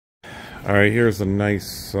All right, here's a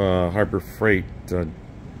nice Harbor Freight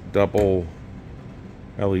double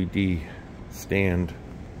LED stand.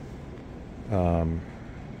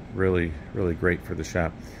 Really great for the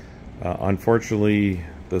shop. Unfortunately,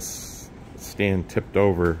 this stand tipped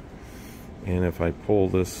over, and if I pull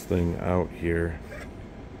this thing out here,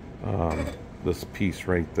 this piece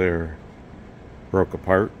right there broke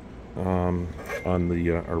apart on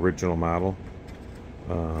the original model.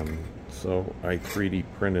 So I 3D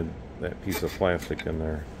printed that piece of plastic in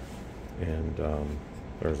there, and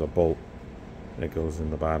there's a bolt that goes in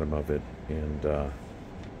the bottom of it, and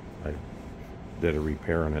I did a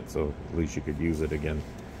repair on it so at least you could use it again.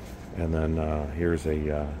 And then here's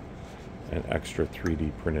an extra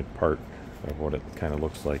 3D printed part of what it kind of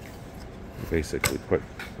looks like. You basically put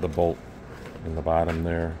the bolt in the bottom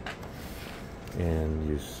there, and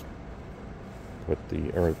you put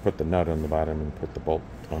the nut on the bottom and put the bolt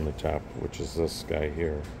on the top, which is this guy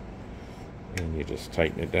here, and you just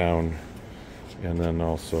tighten it down. And then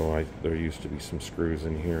also there used to be some screws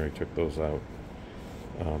in here. I took those out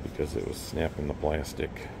because it was snapping the plastic.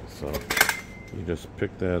 So you just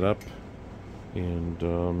pick that up, and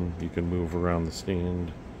you can move around the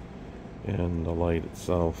stand and the light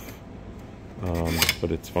itself,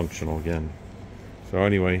 but it's functional again. So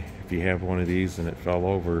anyway, if you have one of these and it fell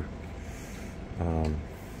over,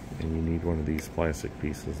 and you need one of these plastic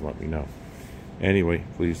pieces, let me know. Anyway,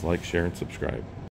 please like, share, and subscribe.